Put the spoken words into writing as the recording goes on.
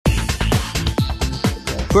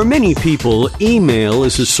For many people, email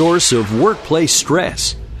is a source of workplace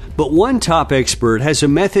stress. But one top expert has a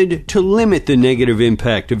method to limit the negative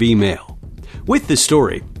impact of email. With the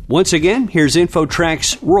story, once again, here's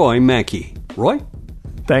InfoTrack's Roy Mackey. Roy?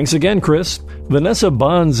 Thanks again, Chris. Vanessa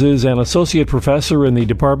Bonds is an associate professor in the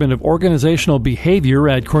Department of Organizational Behavior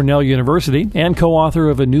at Cornell University and co-author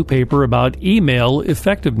of a new paper about email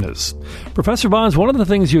effectiveness. Professor Bonds, one of the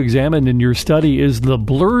things you examined in your study is the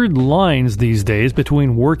blurred lines these days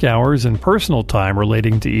between work hours and personal time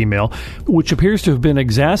relating to email, which appears to have been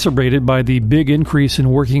exacerbated by the big increase in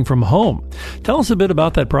working from home. Tell us a bit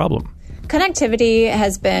about that problem. Connectivity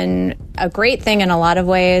has been a great thing in a lot of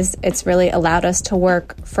ways. It's really allowed us to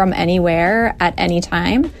work from anywhere at any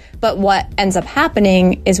time. But what ends up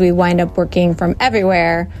happening is we wind up working from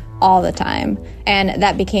everywhere all the time. And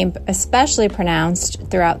that became especially pronounced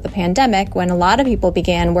throughout the pandemic when a lot of people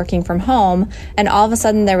began working from home, and all of a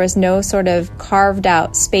sudden there was no sort of carved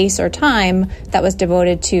out space or time that was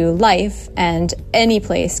devoted to life, and any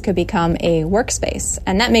place could become a workspace.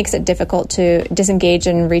 And that makes it difficult to disengage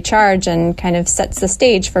and recharge and kind of sets the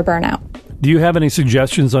stage for burnout. Do you have any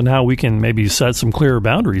suggestions on how we can maybe set some clearer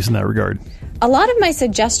boundaries in that regard? A lot of my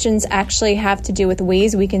suggestions actually have to do with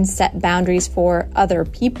ways we can set boundaries for other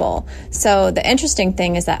people. So the interesting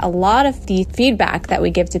thing is that a lot of the feedback that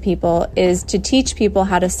we give to people is to teach people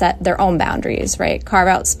how to set their own boundaries, right? Carve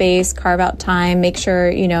out space, carve out time, make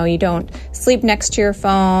sure, you don't sleep next to your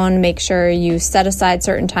phone, make sure you set aside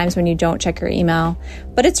certain times when you don't check your email.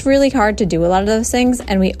 But it's really hard to do a lot of those things,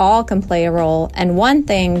 and we all can play a role. And one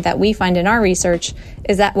thing that we find in our research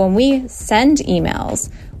is that when we send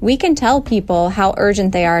emails, we can tell people how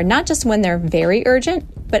urgent they are, not just when they're very urgent,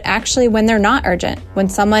 but actually when they're not urgent, when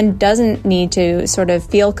someone doesn't need to sort of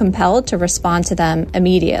feel compelled to respond to them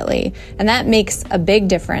immediately. And that makes a big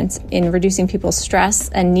difference in reducing people's stress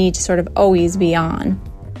and need to sort of always be on.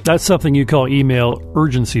 That's something you call email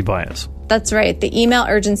urgency bias. That's right. The email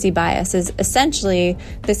urgency bias is essentially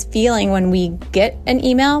this feeling when we get an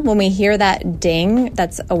email, when we hear that ding,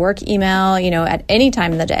 that's a work email, at any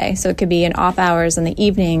time of the day. So it could be in off hours in the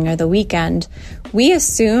evening or the weekend. We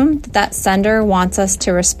assume that sender wants us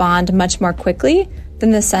to respond much more quickly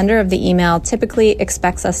than the sender of the email typically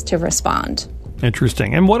expects us to respond.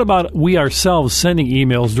 Interesting. And what about we ourselves sending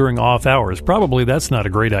emails during off hours? Probably that's not a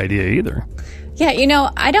great idea either. Yeah,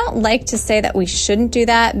 I don't like to say that we shouldn't do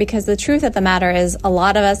that, because the truth of the matter is a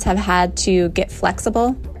lot of us have had to get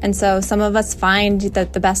flexible. And so some of us find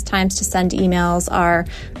that the best times to send emails are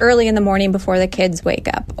early in the morning before the kids wake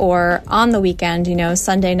up, or on the weekend,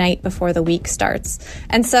 Sunday night before the week starts.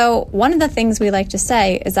 And so one of the things we like to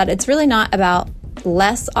say is that it's really not about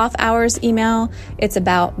less off-hours email, it's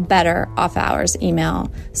about better off-hours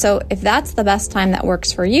email. So if that's the best time that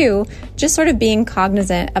works for you, just sort of being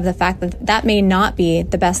cognizant of the fact that that may not be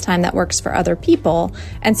the best time that works for other people.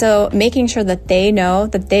 And so making sure that they know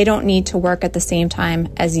that they don't need to work at the same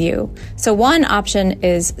time as you. So one option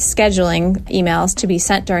is scheduling emails to be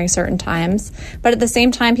sent during certain times, but at the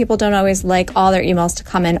same time, people don't always like all their emails to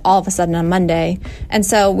come in all of a sudden on Monday. And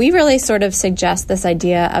so we really sort of suggest this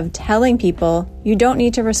idea of telling people, you don't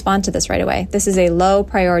need to respond to this right away. This is a low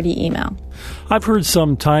priority email. I've heard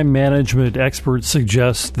some time management experts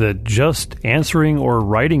suggest that just answering or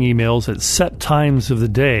writing emails at set times of the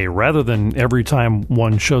day, rather than every time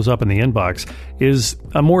one shows up in the inbox, is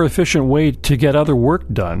a more efficient way to get other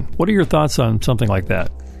work done. What are your thoughts on something like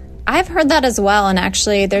that? I've heard that as well. And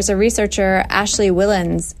actually, there's a researcher, Ashley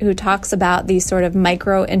Willens, who talks about these sort of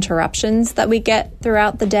micro interruptions that we get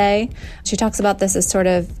throughout the day. She talks about this as sort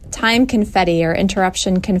of time confetti or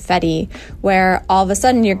interruption confetti, where all of a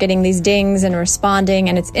sudden you're getting these dings and responding,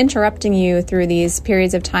 and it's interrupting you through these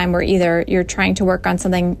periods of time where either you're trying to work on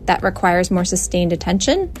something that requires more sustained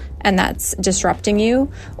attention and that's disrupting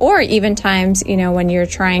you, or even times, when you're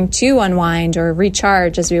trying to unwind or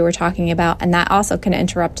recharge, as we were talking about, and that also can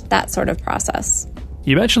interrupt that sort of process.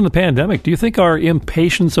 You mentioned the pandemic. Do you think our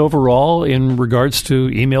impatience overall in regards to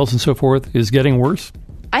emails and so forth is getting worse?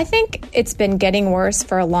 I think it's been getting worse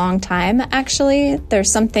for a long time, actually. There's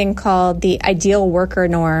something called the ideal worker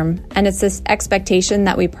norm, and it's this expectation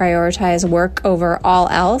that we prioritize work over all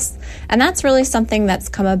else. And that's really something that's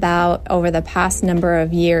come about over the past number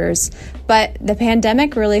of years. But the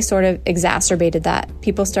pandemic really sort of exacerbated that.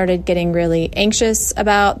 People started getting really anxious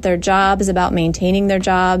about their jobs, about maintaining their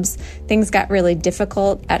jobs. Things got really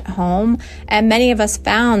difficult at home. And many of us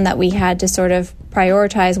found that we had to sort of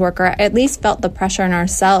prioritize work, or at least felt the pressure on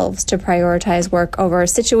ourselves to prioritize work over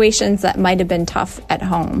situations that might have been tough at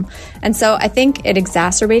home. And so I think it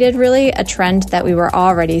exacerbated really a trend that we were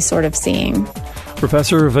already sort of seeing.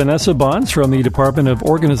 Professor Vanessa Bonds from the Department of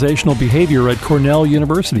Organizational Behavior at Cornell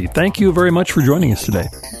University. Thank you very much for joining us today.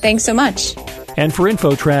 Thanks so much. And for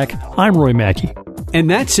InfoTrack, I'm Roy Mackey. And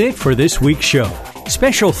that's it for this week's show.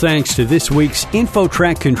 Special thanks to this week's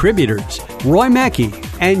InfoTrack contributors, Roy Mackey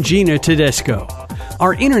and Gina Tedesco.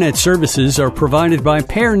 Our internet services are provided by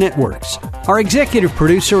Pair Networks. Our executive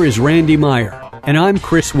producer is Randy Meyer, and I'm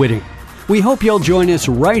Chris Whitting. We hope you'll join us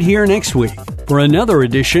right here next week for another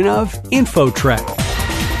edition of InfoTrack.